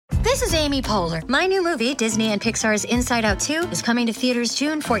This is Amy Poehler. My new movie, Disney and Pixar's Inside Out 2, is coming to theaters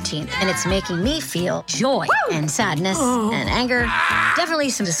June 14th, and it's making me feel joy and sadness and anger, definitely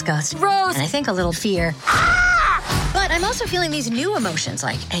some disgust, and I think a little fear. But I'm also feeling these new emotions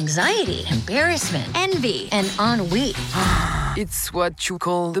like anxiety, embarrassment, envy, and ennui. It's what you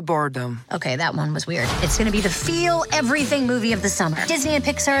call the boredom. Okay, that one was weird. It's gonna be the feel everything movie of the summer. Disney and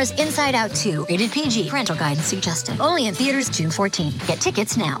Pixar's Inside Out 2, rated PG. Parental guidance suggested. Only in theaters June 14th. Get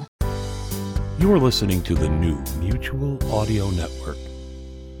tickets now. You are listening to the new Mutual Audio Network.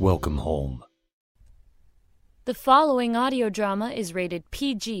 Welcome home. The following audio drama is rated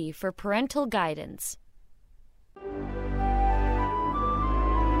PG for parental guidance.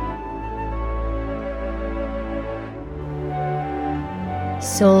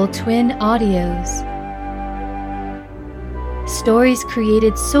 Soul Twin Audios. Stories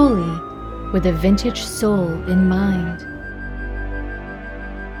created solely with a vintage soul in mind.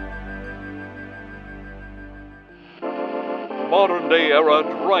 Modern day era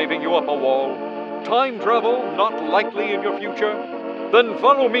driving you up a wall? Time travel not likely in your future? Then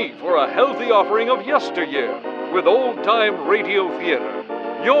follow me for a healthy offering of yesteryear with old-time radio theater,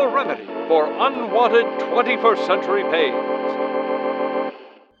 your remedy for unwanted 21st century pains.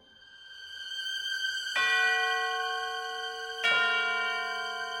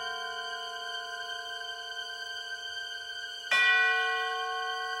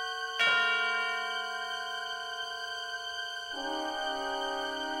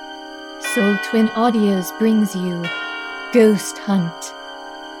 Soul Twin Audios brings you Ghost Hunt,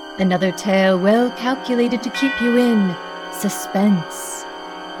 another tale well calculated to keep you in suspense.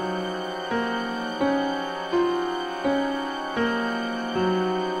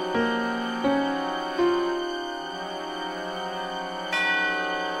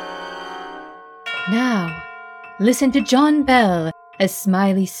 Now, listen to John Bell as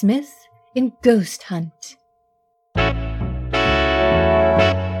Smiley Smith in Ghost Hunt.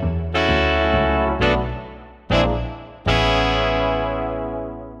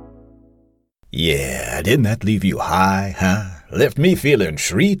 Yeah, didn't that leave you high, huh? Left me feeling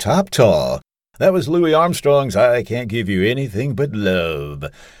treetop tall. That was Louis Armstrong's I Can't Give You Anything But Love.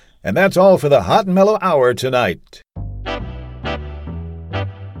 And that's all for the Hot and Mellow Hour tonight.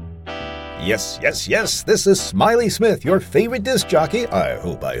 Yes, this is Smiley Smith, your favorite disc jockey, I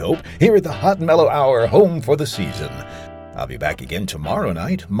hope, here at the Hot and Mellow Hour, home for the season. I'll be back again tomorrow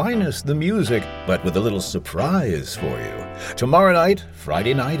night, minus the music, but with a little surprise for you. Tomorrow night,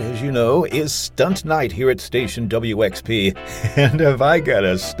 Friday night, as you know, is stunt night here at station WXP. And have I got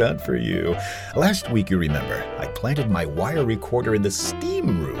a stunt for you? Last week, you remember, I planted my wire recorder in the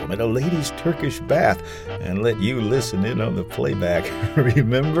steam room at a lady's Turkish bath and let you listen in on the playback.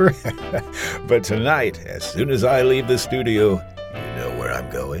 Remember? But tonight, as soon as I leave the studio, you know where I'm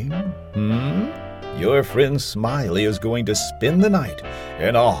going? Your friend Smiley is going to spend the night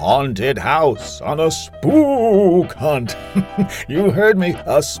in a haunted house on a spook hunt. You heard me,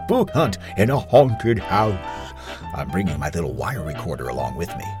 a spook hunt in a haunted house. I'm bringing my little wire recorder along with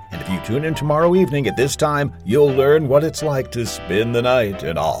me, and if you tune in tomorrow evening at this time, you'll learn what it's like to spend the night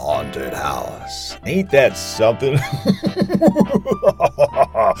in a haunted house. Ain't that something?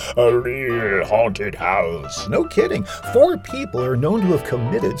 A real haunted house. No kidding. 4 people are known to have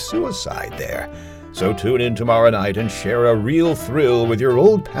committed suicide there. So tune in tomorrow night and share a real thrill with your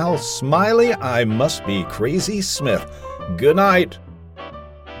old pal Smiley I Must Be Crazy Smith. Good night.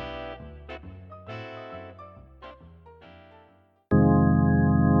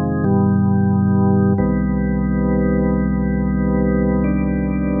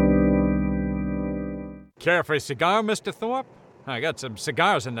 Care for a cigar, Mr. Thorpe? I got some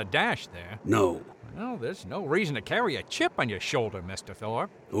cigars in the dash there. No. Well, there's no reason to carry a chip on your shoulder, Mr. Thorpe.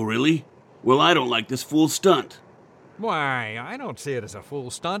 Oh, really? Well, I don't like this fool stunt. Why, I don't see it as a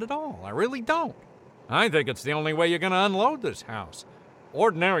fool stunt at all. I really don't. I think it's the only way you're going to unload this house.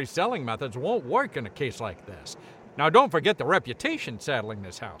 Ordinary selling methods won't work in a case like this. Now, don't forget the reputation saddling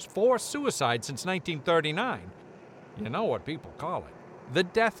this house. 4 suicides since 1939. You know what people call it. The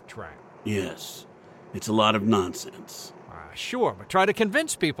death trap. Yes. It's a lot of nonsense. Sure, but try to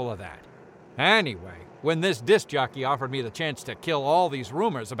convince people of that. Anyway, when this disc jockey offered me the chance to kill all these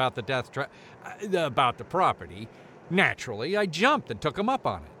rumors about the death trap, about the property, naturally I jumped and took him up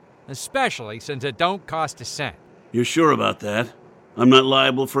on it. Especially since it don't cost a cent. You're sure about that? I'm not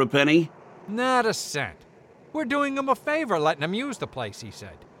liable for a penny? Not a cent. We're doing him a favor letting him use the place, he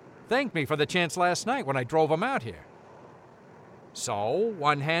said. Thanked me for the chance last night when I drove him out here. So,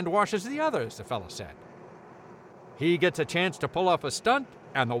 one hand washes the other, as the fella said. He gets a chance to pull off a stunt,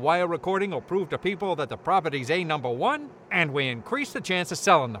 And the wire recording will prove to people that the property's A1, and we increase the chance of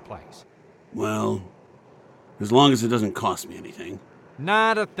selling the place. Well, as long as it doesn't cost me anything.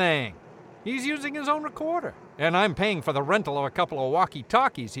 Not a thing. He's using his own recorder, and I'm paying for the rental of a couple of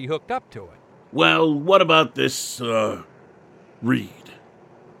walkie-talkies he hooked up to it. Well, what about this, Reed?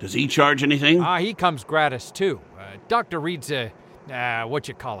 Does he charge anything? He comes gratis, too. Dr. Reed's a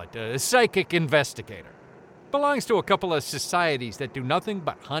psychic investigator. Belongs to a couple of societies that do nothing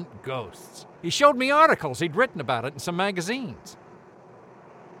but hunt ghosts. He showed me articles he'd written about it in some magazines.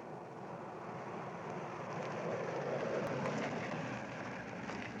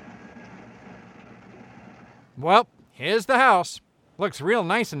 Well, here's the house. Looks real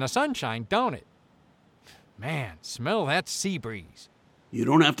nice in the sunshine, don't it? Man, smell that sea breeze. You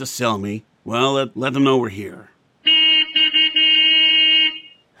don't have to sell me. Well, let them know we're here.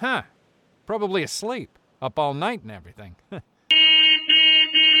 Huh. Probably asleep. Up all night and everything.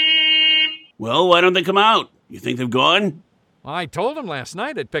 Well, why don't they come out? You think they've gone? I told him last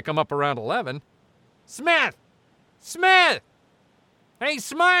night I'd pick him up around 11. Smith! Smith! Hey,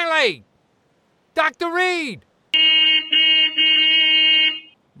 Smiley! Dr. Reed!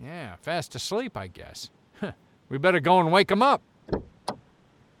 Yeah, fast asleep, I guess. We better go and wake him up.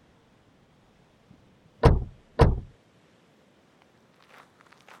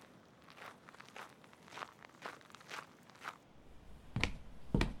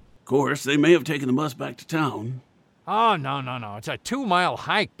 Of course, they may have taken the bus back to town. Oh, no. It's a 2-mile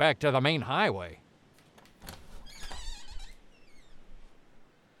hike back to the main highway.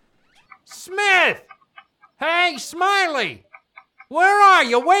 Smith! Hey, Smiley! Where are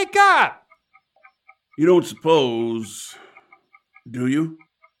you? Wake up! You don't suppose... do you?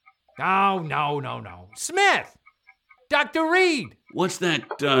 No. Smith! Dr. Reed! What's that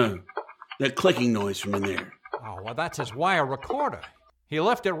clicking noise from in there? Oh, well, that's his wire recorder. He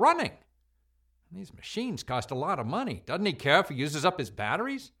left it running. These machines cost a lot of money. Doesn't he care if he uses up his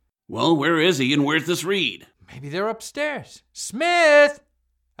batteries? Well, where is he and where's this Reed? Maybe they're upstairs. Smith!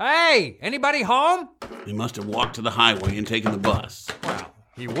 Hey, anybody home? He must have walked to the highway and taken the bus. Well,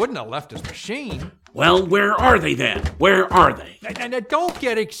 he wouldn't have left his machine. Well, where are they then? Where are they? Don't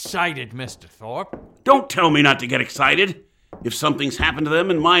get excited, Mr. Thorpe. Don't tell me not to get excited. If something's happened to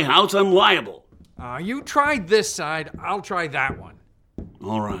them in my house, I'm liable. You tried this side, I'll try that one.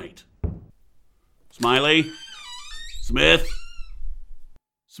 All right. Smiley? Smith?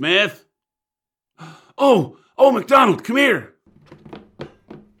 Smith? Oh, McDonald, come here.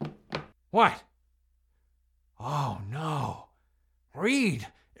 What? Oh, no. Reed.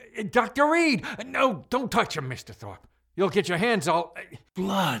 Dr. Reed. No, don't touch him, Mr. Thorpe. You'll get your hands all...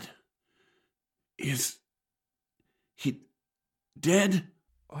 Blood. Is he dead?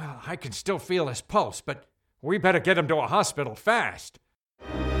 Well, I can still feel his pulse, but we better get him to a hospital fast.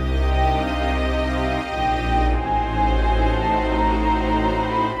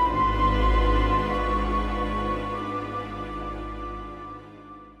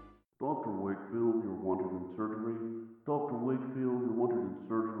 Dr. Wakefield, you're wanted in surgery. Dr. Wakefield, you're wanted in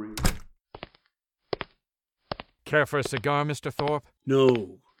surgery. Care for a cigar, Mr. Thorpe?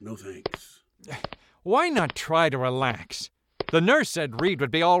 No thanks. Why not try to relax? The nurse said Reed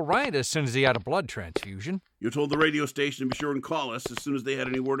would be all right as soon as he had a blood transfusion. You told the radio station to be sure and call us as soon as they had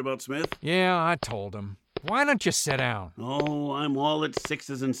any word about Smith? Yeah, I told him. Why don't you sit down? Oh, I'm all at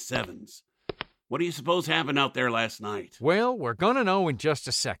 6s and 7s. What do you suppose happened out there last night? Well, we're gonna know in just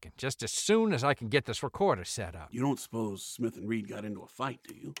a second, just as soon as I can get this recorder set up. You don't suppose Smith and Reed got into a fight,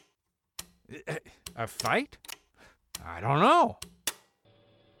 do you? A fight? I don't know.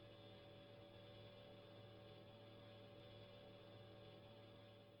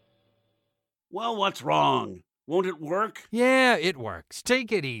 Well, what's wrong? Won't it work? Yeah, it works.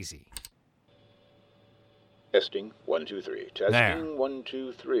 Take it easy. Testing, 1, 2, 3. Testing, There. 1,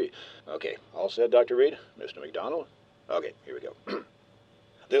 2, 3. Okay, all set, Dr. Reed? Mr. McDonald? Okay, here we go.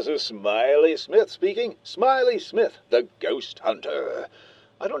 This is Smiley Smith speaking. Smiley Smith, the ghost hunter.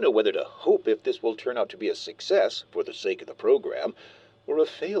 I don't know whether to hope if this will turn out to be a success for the sake of the program, or a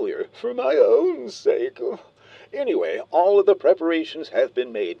failure for my own sake. Anyway, all of the preparations have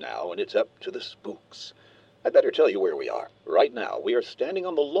been made now, and it's up to the spooks. I'd better tell you where we are. Right now, we are standing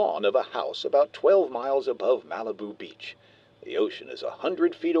on the lawn of a house about 12 miles above Malibu Beach. The ocean is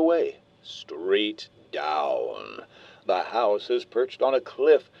 100 feet away, straight down. The house is perched on a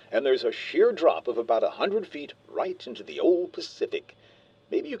cliff, and there's a sheer drop of about 100 feet right into the old Pacific.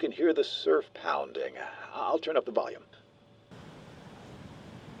 Maybe you can hear the surf pounding. I'll turn up the volume.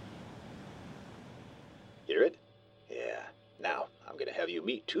 Hear it? Yeah. Now, I'm going to have you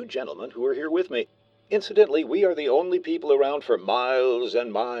meet two gentlemen who are here with me. Incidentally, we are the only people around for miles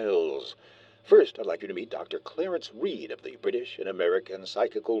and miles. First, I'd like you to meet Dr. Clarence Reed of the British and American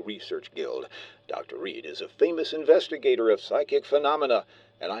Psychical Research Guild. Dr. Reed is a famous investigator of psychic phenomena,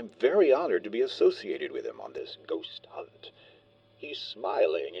 and I'm very honored to be associated with him on this ghost hunt. He's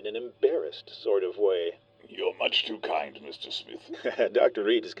smiling in an embarrassed sort of way. You're much too kind, Mr. Smith. Dr.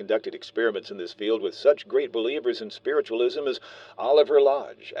 Reed has conducted experiments in this field with such great believers in spiritualism as Oliver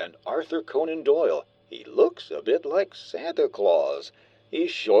Lodge and Arthur Conan Doyle. He looks a bit like Santa Claus.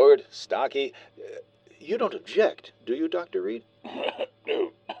 He's short, stocky. You don't object, do you, Dr. Reed?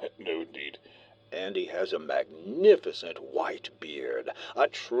 No, indeed. And he has a magnificent white beard, a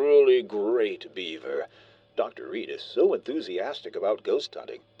truly great beaver. Dr. Reed is so enthusiastic about ghost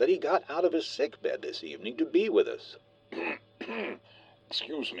hunting that he got out of his sickbed this evening to be with us.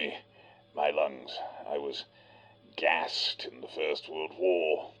 Excuse me, my lungs. I was gassed in the First World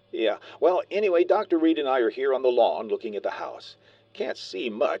War. Yeah, well, anyway, Dr. Reed and I are here on the lawn looking at the house. Can't see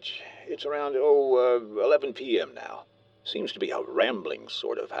much. It's around, 11 p.m. now. Seems to be a rambling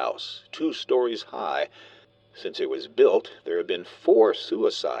sort of house, 2 stories high. Since it was built, there have been 4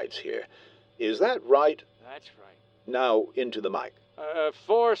 suicides here. Is that right? That's right. Now, into the mic.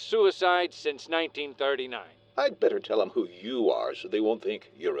 4 suicides since 1939. I'd better tell them who you are so they won't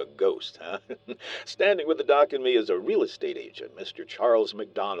think you're a ghost, huh? Standing with the doc and me is a real estate agent, Mr. Charles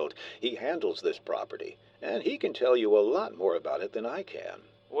McDonald. He handles this property, and he can tell you a lot more about it than I can.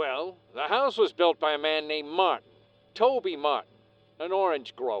 Well, the house was built by a man named Martin, Toby Martin, an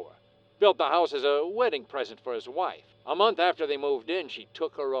orange grower. Built the house as a wedding present for his wife. A month after they moved in, she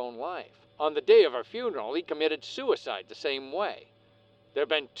took her own life. On the day of her funeral, he committed suicide the same way. There have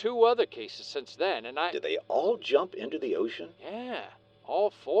been 2 other cases since then, and Did they all jump into the ocean? Yeah, all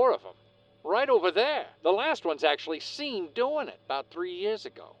 4 of them. Right over there. The last one's actually seen doing it about 3 years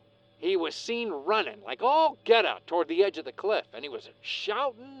ago. He was seen running, like all get out, toward the edge of the cliff, and he was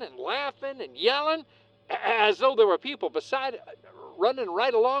shouting and laughing and yelling, as though there were people beside, running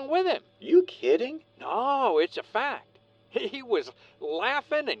right along with him. You kidding? No, it's a fact. He was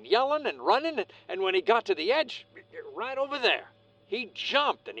laughing and yelling and running, and when he got to the edge, right over there, he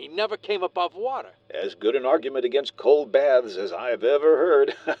jumped and he never came above water. As good an argument against cold baths as I've ever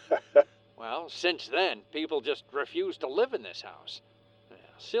heard. Well, since then, people just refuse to live in this house.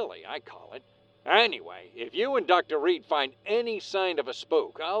 Silly, I call it. Anyway, if you and Dr. Reed find any sign of a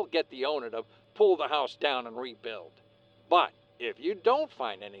spook, I'll get the owner to pull the house down and rebuild. But if you don't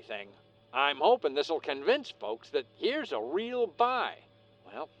find anything, I'm hoping this'll convince folks that here's a real buy.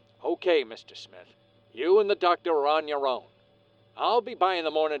 Well, okay, Mr. Smith. You and the doctor are on your own. I'll be by in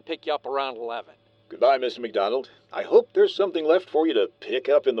the morning and pick you up around 11. Goodbye, Mr. McDonald. I hope there's something left for you to pick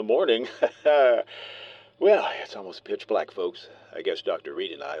up in the morning. Well, it's almost pitch black, folks. I guess Dr.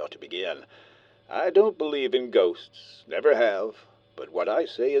 Reed and I ought to begin. I don't believe in ghosts. Never have. But what I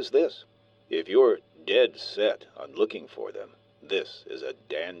say is this. If you're dead set on looking for them, this is a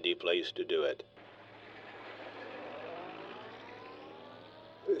dandy place to do it.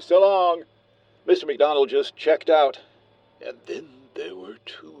 So long. Mr. McDonald just checked out. And then there were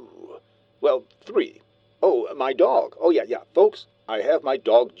 2. Well, 3. Oh, my dog. Oh, yeah. Folks, I have my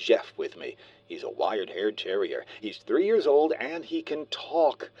dog Jeff with me. He's a wire-haired terrier. He's 3 years old, and he can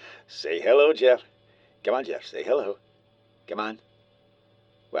talk. Say hello, Jeff. Come on, Jeff, say hello. Come on.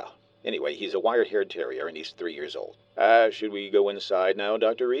 Well, anyway, he's a wire-haired terrier, and he's 3 years old. Should we go inside now,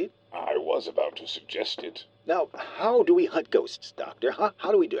 Dr. Reed? I was about to suggest it. Now, how do we hunt ghosts, Doctor? Huh?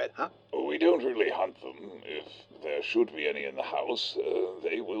 How do we do it, huh? We don't really hunt them. If there should be any in the house,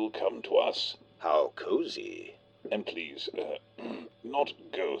 they will come to us. How cozy. And please, not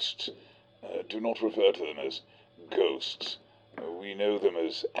ghosts. Do not refer to them as ghosts. We know them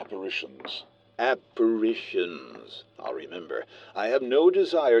as apparitions. Apparitions. I'll remember. I have no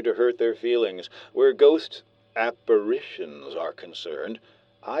desire to hurt their feelings. Where ghosts, apparitions are concerned,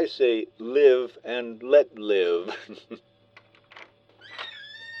 I say live and let live.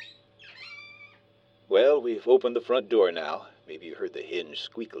 Well, we've opened the front door now. Maybe you heard the hinge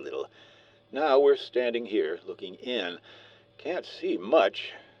squeak a little. Now we're standing here, looking in. Can't see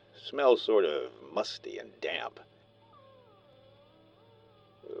much. Smells sort of musty and damp.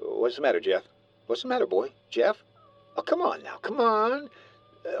 What's the matter, Jeff? What's the matter, boy? Jeff? Oh, come on now, come on.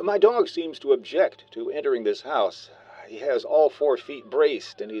 My dog seems to object to entering this house. He has all 4 feet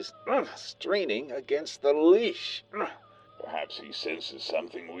braced, and he's straining against the leash. Perhaps he senses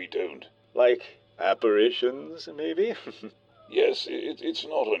something we don't. Like apparitions, maybe? Yes, it's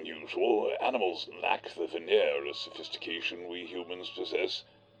not unusual. Animals lack the veneer of sophistication we humans possess.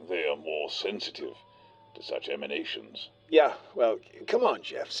 They are more sensitive to such emanations. Yeah, well, come on,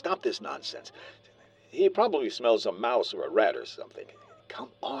 Jeff. Stop this nonsense. He probably smells a mouse or a rat or something. Come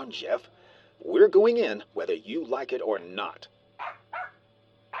on, Jeff. We're going in, whether you like it or not.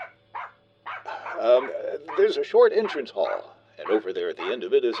 There's a short entrance hall, and over there at the end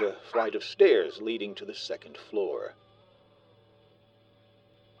of it is a flight of stairs leading to the second floor.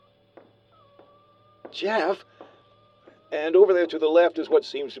 Jeff! And over there to the left is what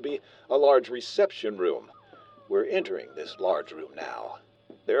seems to be a large reception room. We're entering this large room now.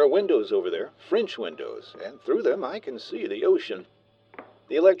 There are windows over there, French windows, and through them I can see the ocean.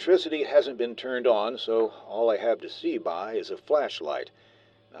 The electricity hasn't been turned on, so all I have to see by is a flashlight.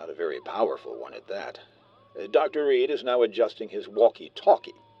 Not a very powerful one at that. Dr. Reed is now adjusting his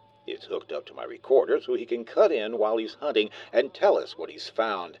walkie-talkie. It's hooked up to my recorder so he can cut in while he's hunting and tell us what he's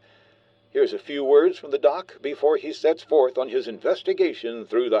found. Here's a few words from the doc before he sets forth on his investigation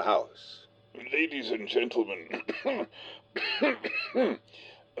through the house. Ladies and gentlemen,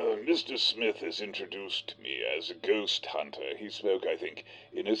 Mr. Smith has introduced me as a ghost hunter. He spoke, I think,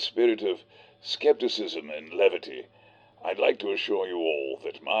 in a spirit of skepticism and levity. I'd like to assure you all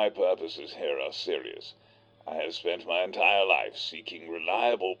that my purposes here are serious. I have spent my entire life seeking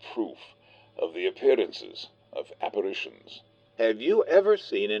reliable proof of the appearances of apparitions. Have you ever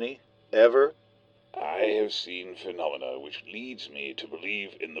seen any? Ever? I have seen phenomena which leads me to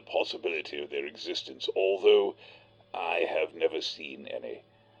believe in the possibility of their existence, although I have never seen any.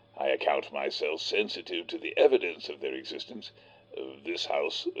 I account myself sensitive to the evidence of their existence. This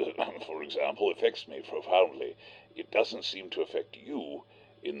house, for example, affects me profoundly. It doesn't seem to affect you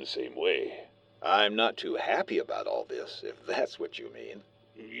in the same way. I'm not too happy about all this, if that's what you mean.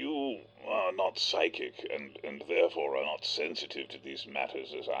 You are not psychic, and therefore are not sensitive to these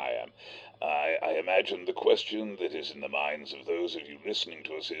matters as I am. I imagine the question that is in the minds of those of you listening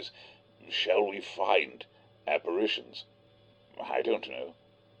to us is, shall we find apparitions? I don't know,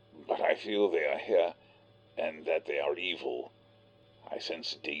 but I feel they are here, and that they are evil. I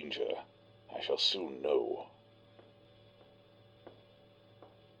sense danger. I shall soon know.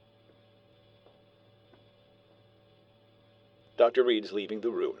 Dr. Reed's leaving the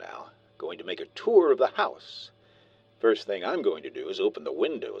room now, going to make a tour of the house. First thing I'm going to do is open the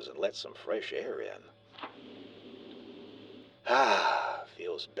windows and let some fresh air in. Ah,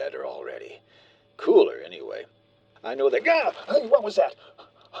 feels better already. Cooler, anyway. I know that... Hey, what was that?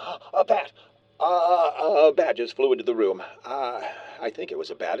 A bat. A bat just flew into the room. I think it was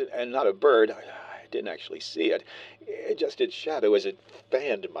a bat and not a bird. I didn't actually see it. It just did shadow as it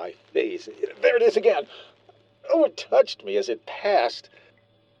fanned my face. There it is again. Oh, it touched me as it passed.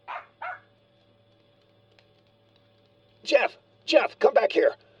 Jeff, come back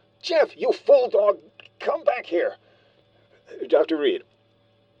here. Jeff, you fool dog, come back here. Dr. Reed.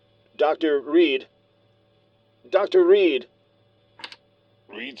 Dr. Reed. Dr. Reed.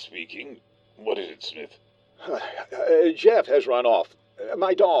 Reed speaking. What is it, Smith? Jeff has run off.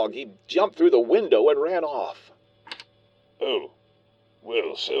 My dog, he jumped through the window and ran off. Oh.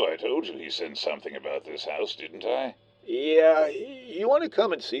 Well, so I told you he sent something about this house, didn't I? Yeah, you want to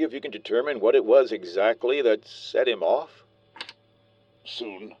come and see if you can determine what it was exactly that set him off?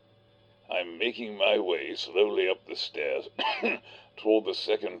 Soon. I'm making my way slowly up the stairs toward the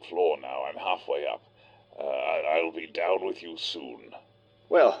second floor now. I'm halfway up. I'll be down with you soon.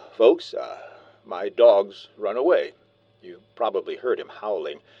 Well, folks, my dog's run away. You probably heard him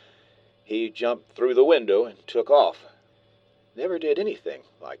howling. He jumped through the window and took off. Never did anything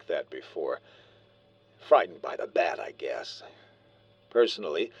like that before. Frightened by the bat, I guess.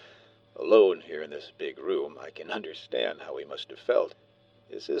 Personally, alone here in this big room, I can understand how he must have felt.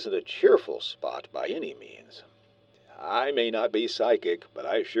 This isn't a cheerful spot by any means. I may not be psychic, but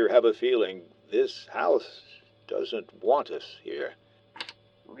I sure have a feeling this house doesn't want us here.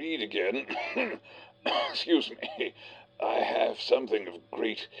 Reed again. Excuse me. I have something of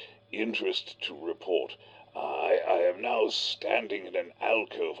great interest to report. I am now standing in an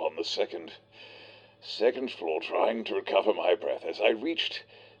alcove on the second floor, trying to recover my breath. As I reached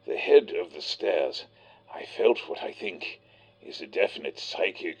the head of the stairs, I felt what I think is a definite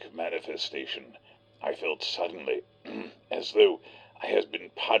psychic manifestation. I felt suddenly as though I had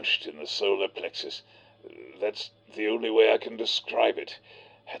been punched in the solar plexus. That's the only way I can describe it.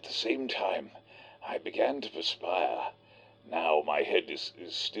 At the same time, I began to perspire. Now my head is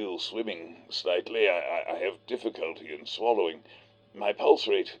still swimming slightly. I have difficulty in swallowing. My pulse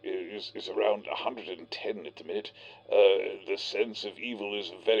rate is around 110 at the minute. The sense of evil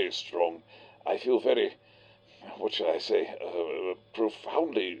is very strong. I feel very, what shall I say,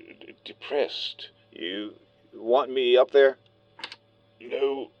 profoundly depressed. You want me up there?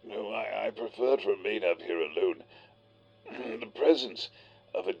 No, I prefer to remain up here alone. The presence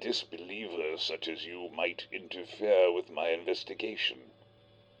of a disbeliever such as you might interfere with my investigation.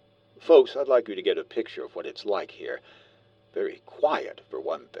 Folks, I'd like you to get a picture of what it's like here. Very quiet, for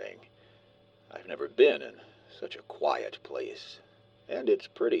one thing. I've never been in such a quiet place. And it's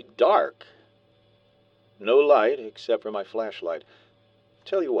pretty dark. No light except for my flashlight.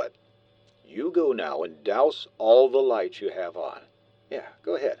 Tell you what, you go now and douse all the lights you have on. Yeah,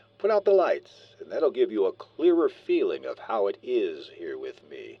 go ahead. Put out the lights, and that'll give you a clearer feeling of how it is here with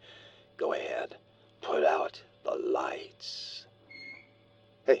me. Go ahead. Put out the lights.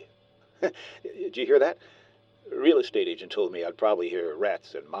 Hey, did you hear that? A real estate agent told me I'd probably hear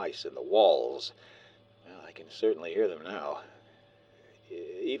rats and mice in the walls. Well, I can certainly hear them now.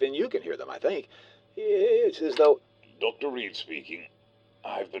 Even you can hear them, I think. It's as though... Dr. Reed speaking.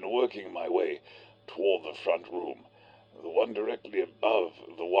 I've been working my way toward the front room, the one directly above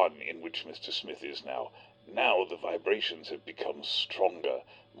the one in which Mr. Smith is now. Now the vibrations have become stronger,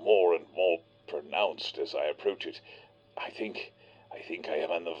 more and more pronounced as I approach it. I think I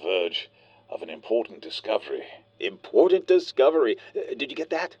am on the verge of an important discovery. Important discovery? Did you get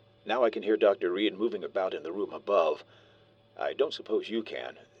that? Now I can hear Dr. Reed moving about in the room above. I don't suppose you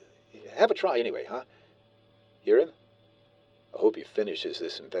can. Have a try anyway, huh? Hear him? I hope he finishes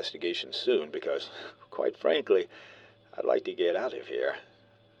this investigation soon, because, quite frankly, I'd like to get out of here.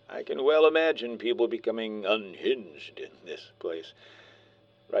 I can well imagine people becoming unhinged in this place.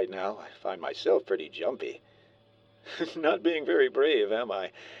 Right now, I find myself pretty jumpy. Not being very brave, am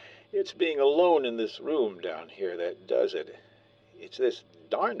I? It's being alone in this room down here that does it. It's this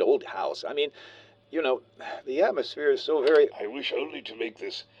darned old house. I mean, you know, the atmosphere is so very... I wish only to make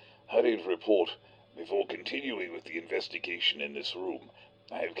this hurried report before continuing with the investigation in this room.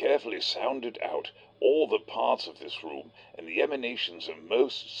 I have carefully sounded out all the parts of this room, and the emanations are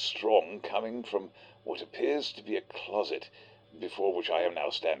most strong coming from what appears to be a closet, before which I am now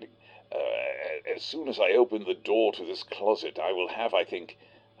standing. As soon as I open the door to this closet, I will have, I think,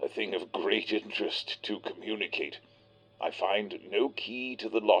 a thing of great interest to communicate. I find no key to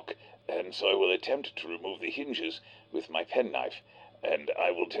the lock, and so I will attempt to remove the hinges with my penknife, and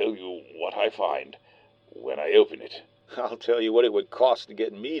I will tell you what I find when I open it. I'll tell you what it would cost to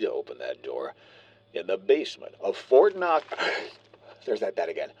get me to open that door. In the basement of Fort Knox... There's that bat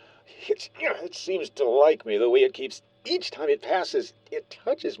again. It seems to like me the way it keeps... Each time it passes, it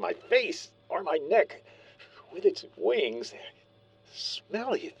touches my face or my neck with its wings.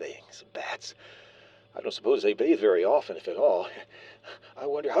 Smelly things, bats. I don't suppose they bathe very often, if at all. I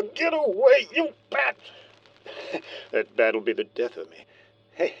wonder how... Get away, you bat! That bat'll be the death of me.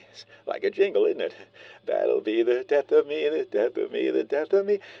 Hey, it's like a jingle, isn't it? That'll be the death of me, the death of me, the death of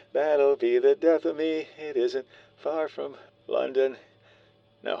me. That'll be the death of me. It isn't far from London.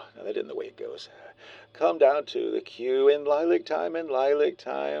 No, that isn't the way it goes. Come down to the queue in lilac time, and lilac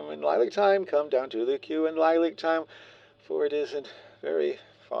time, and lilac time. Come down to the queue in lilac time, for it isn't very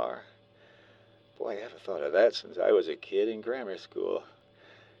far. Boy, I haven't thought of that since I was a kid in grammar school.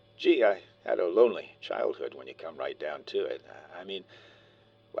 Gee, I had a lonely childhood when you come right down to it. I mean,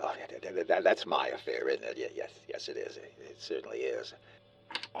 well, that's my affair, isn't it? Yes, it is. It certainly is.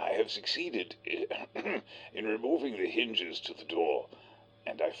 I have succeeded in removing the hinges to the door,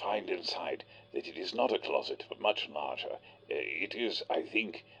 and I find inside that it is not a closet, but much larger. It is, I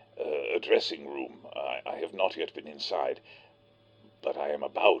think, a dressing room. I have not yet been inside, but I am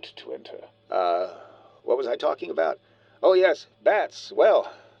about to enter. What was I talking about? Oh, yes, bats.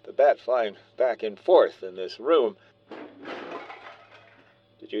 Well, the bat flying back and forth in this room.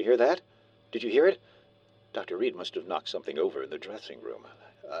 Did you hear that? Did you hear it? Dr. Reed must have knocked something over in the dressing room.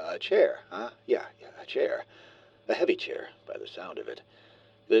 A chair, huh? Yeah, a chair. A heavy chair, by the sound of it.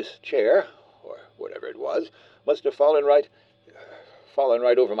 This chair, or whatever it was, must have fallen right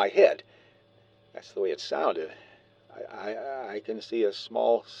over my head. That's the way it sounded. I can see a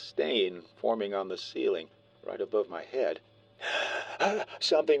small stain forming on the ceiling, right above my head.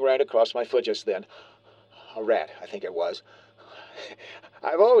 Something ran across my foot just then. A rat, I think it was.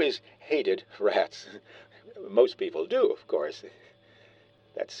 I've always hated rats. Most people do, of course.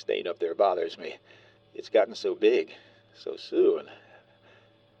 That stain up there bothers me. It's gotten so big, so soon.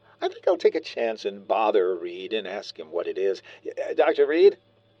 I think I'll take a chance and bother Reed and ask him what it is. Dr. Reed?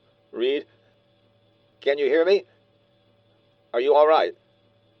 Reed? Can you hear me? Are you all right?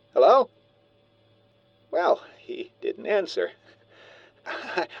 Hello? Well, he didn't answer.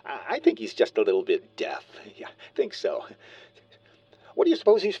 I think he's just a little bit deaf. Yeah, I think so. What do you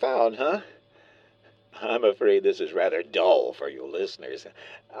suppose he's found, huh? I'm afraid this is rather dull for you listeners.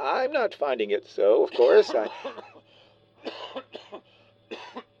 I'm not finding it so, of course.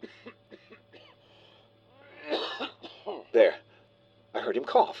 There. I heard him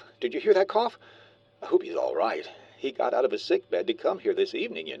cough. Did you hear that cough? I hope he's all right. He got out of his sick bed to come here this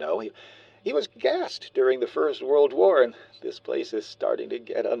evening, you know. He was gassed during the First World War, and this place is starting to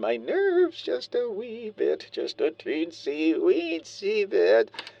get on my nerves just a wee bit, just a teensy-weensy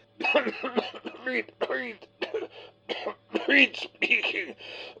bit. Reed speaking.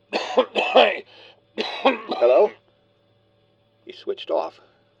 Hello? He switched off.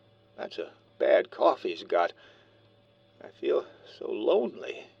 That's a bad cough he's got. I feel so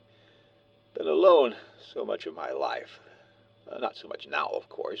lonely. Been alone so much of my life. Not so much now, of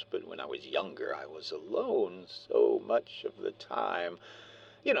course, but when I was younger, I was alone so much of the time.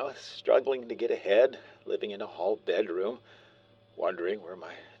 You know, struggling to get ahead, living in a hall bedroom, wondering where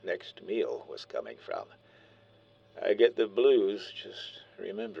my next meal was coming from. I get the blues just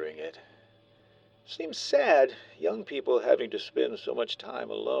remembering it. Seems sad, young people having to spend so much time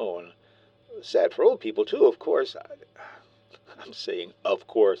alone. Sad for old people, too, of course. I'm saying of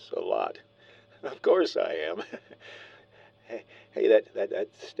course a lot. Of course I am. Hey, that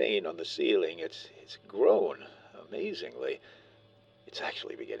stain on the ceiling, it's grown amazingly. It's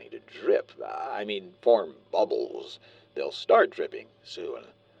actually beginning to drip. I mean, form bubbles. They'll start dripping soon.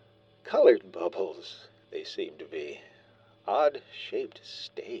 Colored bubbles, they seem to be. Odd-shaped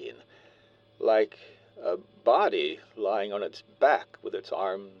stain. Like a body lying on its back with its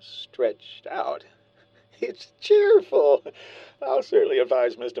arms stretched out. It's cheerful. I'll certainly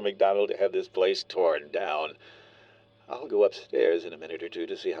advise Mr. McDonald to have this place torn down. I'll go upstairs in a minute or two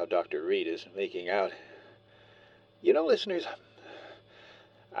to see how Dr. Reed is making out. You know, listeners,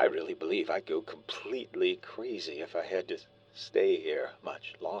 I really believe I'd go completely crazy if I had to stay here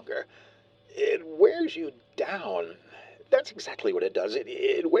much longer. It wears you down. That's exactly what it does.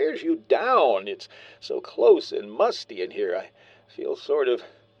 It wears you down. It's so close and musty in here. I feel sort of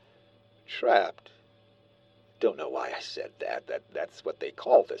trapped. Don't know why I said that. That's what they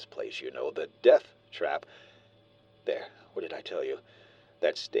call this place, you know, the death trap. There, what did I tell you?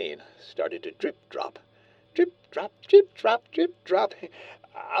 That stain started to drip drop. Drip drop, drip drop, drip drop.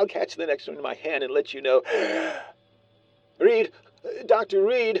 I'll catch the next one in my hand and let you know. Reed, Dr.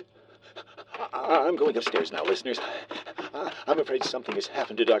 Reed. I'm going upstairs now, listeners. I'm afraid something has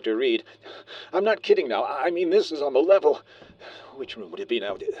happened to Dr. Reed. I'm not kidding now. I mean, this is on the level. Which room would it be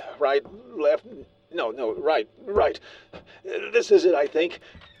now? Right, left? No, right. This is it, I think.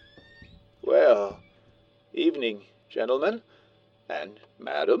 Well, evening, gentlemen and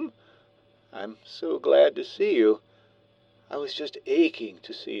madam. I'm so glad to see you. I was just aching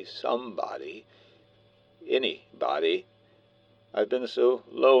to see somebody, anybody. I've been so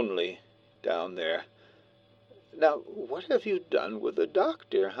lonely down there. Now, what have you done with the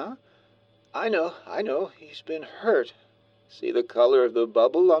doctor, huh? I know, he's been hurt. See the color of the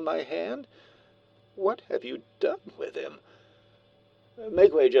bubble on my hand? What have you done with him?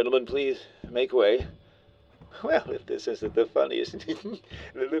 Make way, gentlemen, please. Make way. Well, if this isn't the funniest,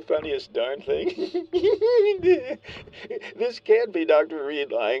 the funniest darn thing. This can't be Dr.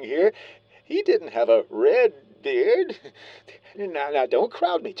 Reed lying here. He didn't have a red beard. Now, don't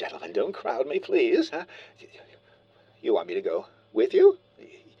crowd me, gentlemen. Don't crowd me, please. Huh? You want me to go with you?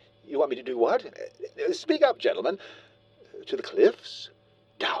 You want me to do what? Speak up, gentlemen. To the cliffs?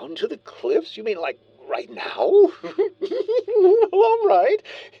 Down to the cliffs? You mean like right now? Well, all right.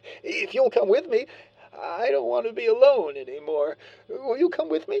 If you'll come with me, I don't want to be alone anymore. Will you come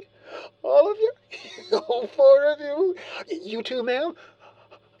with me? All of you? All four of you? You too, ma'am?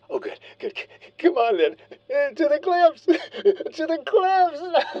 Oh, good. Come on, then. To the cliffs. To the cliffs.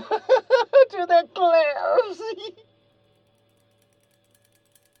 To the cliffs.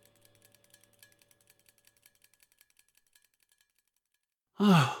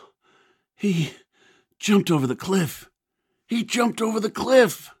 Oh, he jumped over the cliff. He jumped over the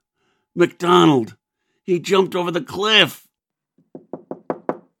cliff. McDonald, he jumped over the cliff.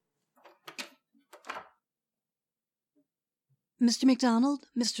 Mr. McDonald,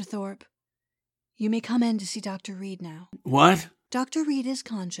 Mr. Thorpe, you may come in to see Dr. Reed now. What? Dr. Reed is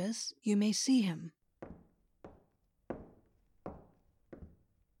conscious. You may see him.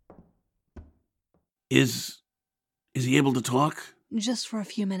 Is he able to talk? Just for a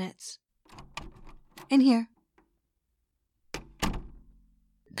few minutes. In here.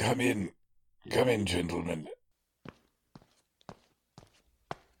 Come in, gentlemen.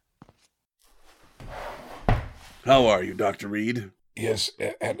 How are you, Dr. Reed? Yes,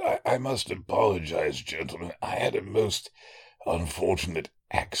 and I must apologize, gentlemen. I had a most unfortunate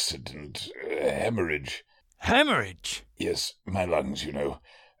accident, hemorrhage. Hemorrhage? Yes, my lungs, you know.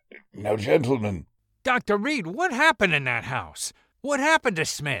 Now, gentlemen. Dr. Reed, what happened in that house? What happened to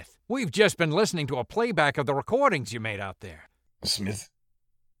Smith? We've just been listening to a playback of the recordings you made out there. Smith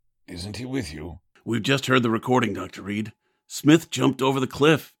Isn't he with you? We've just heard the recording, Dr. Reed. Smith jumped over the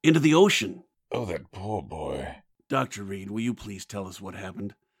cliff into the ocean. Oh, that poor boy. Dr. Reed, will you please tell us what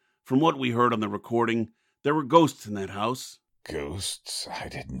happened? From what we heard on the recording, there were ghosts in that house. Ghosts? I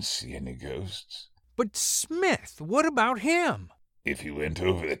didn't see any ghosts. But Smith, what about him? If he went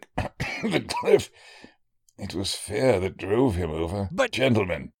over the cliff, it was fear that drove him over. But...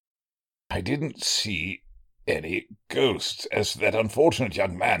 Gentlemen, I didn't see any ghosts. As that unfortunate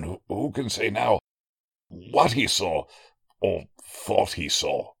young man, who can say now what he saw, or thought he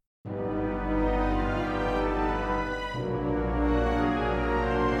saw?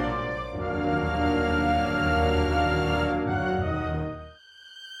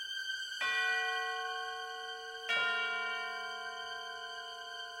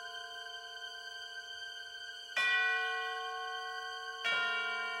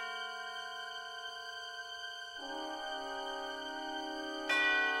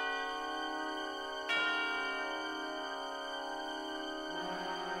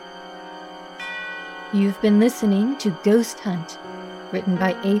 You've been listening to Ghost Hunt, written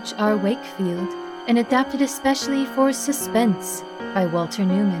by H.R. Wakefield and adapted especially for Suspense by Walter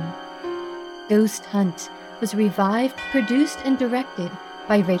Newman. Ghost Hunt was revived, produced, and directed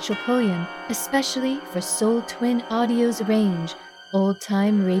by Rachel Pulliam, especially for Soul Twin Audio's range,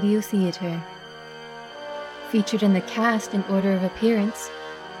 old-time radio theater. Featured in the cast in order of appearance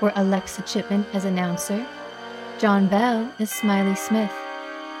were Alexa Chipman as announcer, John Bell as Smiley Smith,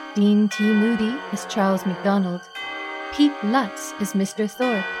 Dean T. Moody as Charles McDonald, Pete Lutz as Mr.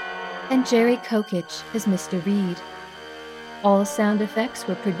 Thorpe, and Jerry Kokich as Mr. Reed. All sound effects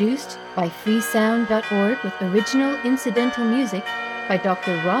were produced by freesound.org with original incidental music by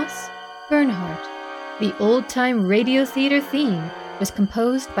Dr. Ross Bernhardt. The old-time radio theater theme was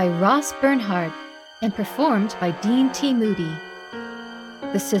composed by Ross Bernhardt and performed by Dean T. Moody.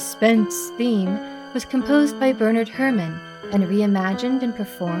 The Suspense theme was composed by Bernard Herrmann and reimagined and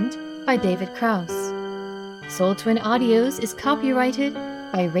performed by David Krause. Soul Twin Audios is copyrighted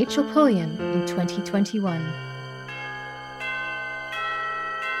by Rachel Pulliam in 2021.